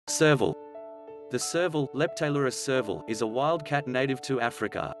Serval. The serval, Leptailurus serval, is a wild cat native to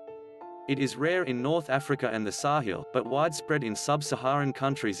Africa. It is rare in North Africa and the Sahel, but widespread in sub-Saharan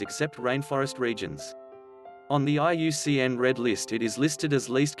countries except rainforest regions. On the IUCN Red List it is listed as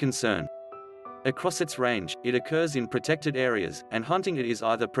least concern. Across its range, it occurs in protected areas, and hunting it is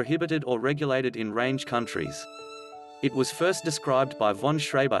either prohibited or regulated in range countries. It was first described by von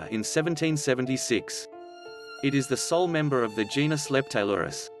Schreber in 1776. It is the sole member of the genus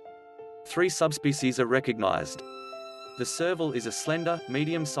Leptailurus. 3 subspecies are recognized. The serval is a slender,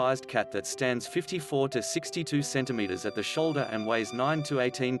 medium-sized cat that stands 54 to 62 centimeters at the shoulder and weighs 9 to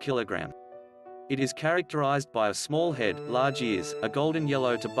 18 kilograms. It is characterized by a small head, large ears, a golden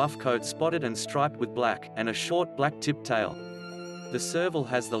yellow to buff coat spotted and striped with black, and a short black-tipped tail. The serval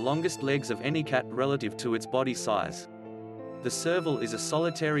has the longest legs of any cat relative to its body size. The serval is a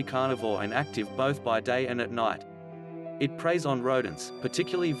solitary carnivore and active both by day and at night. It preys on rodents,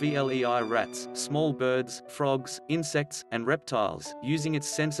 particularly VLEI rats, small birds, frogs, insects, and reptiles, using its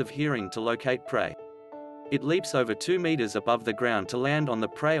sense of hearing to locate prey. It leaps over 2 meters above the ground to land on the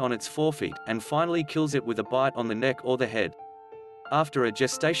prey on its forefeet, and finally kills it with a bite on the neck or the head. After a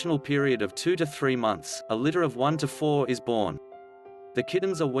gestational period of 2 to 3 months, a litter of 1 to 4 is born. The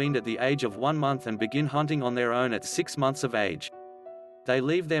kittens are weaned at the age of 1 month and begin hunting on their own at 6 months of age. They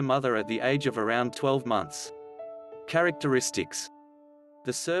leave their mother at the age of around 12 months. Characteristics.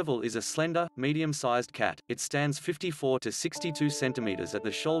 The serval is a slender, medium-sized cat. It stands 54 to 62 centimeters at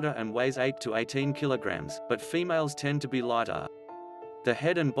the shoulder and weighs 8 to 18 kilograms, but females tend to be lighter. The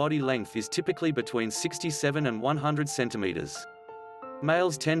head and body length is typically between 67 and 100 centimeters.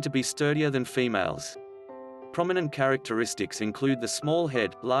 Males tend to be sturdier than females. Prominent characteristics include the small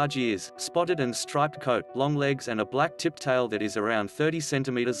head, large ears, spotted and striped coat, long legs and a black-tipped tail that is around 30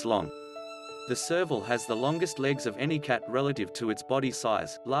 centimeters long. The serval has the longest legs of any cat relative to its body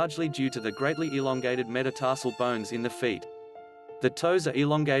size, largely due to the greatly elongated metatarsal bones in the feet. The toes are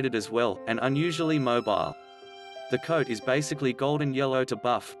elongated as well, and unusually mobile. The coat is basically golden yellow to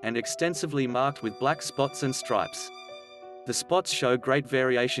buff, and extensively marked with black spots and stripes. The spots show great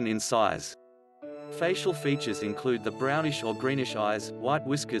variation in size. Facial features include the brownish or greenish eyes, white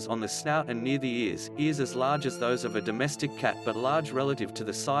whiskers on the snout and near the ears as large as those of a domestic cat but large relative to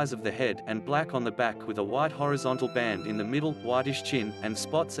the size of the head, and black on the back with a white horizontal band in the middle, whitish chin, and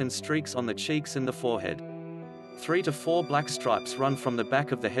spots and streaks on the cheeks and the forehead. 3 to 4 black stripes run from the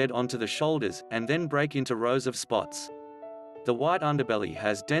back of the head onto the shoulders, and then break into rows of spots. The white underbelly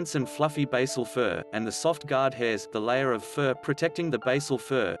has dense and fluffy basal fur, and the soft guard hairs, the layer of fur protecting the basal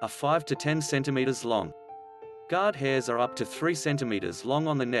fur, are 5 to 10 centimeters long. Guard hairs are up to 3 centimeters long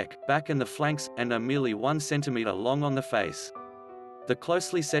on the neck, back and the flanks, and are merely 1 centimeter long on the face. The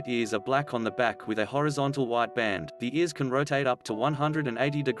closely set ears are black on the back with a horizontal white band. The ears can rotate up to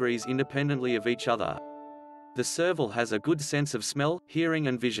 180 degrees independently of each other. The serval has a good sense of smell, hearing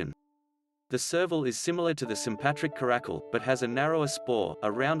and vision. The serval is similar to the sympatric caracal, but has a narrower spore, a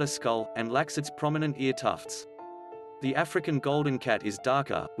rounder skull, and lacks its prominent ear tufts. The African golden cat is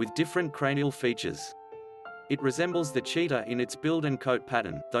darker, with different cranial features. It resembles the cheetah in its build and coat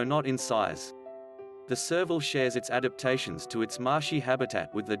pattern, though not in size. The serval shares its adaptations to its marshy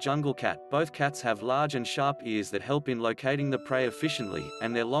habitat with the jungle cat. Both cats have large and sharp ears that help in locating the prey efficiently,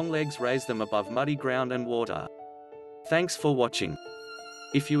 and their long legs raise them above muddy ground and water. Thanks for watching.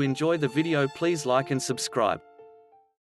 If you enjoy the video, please like and subscribe.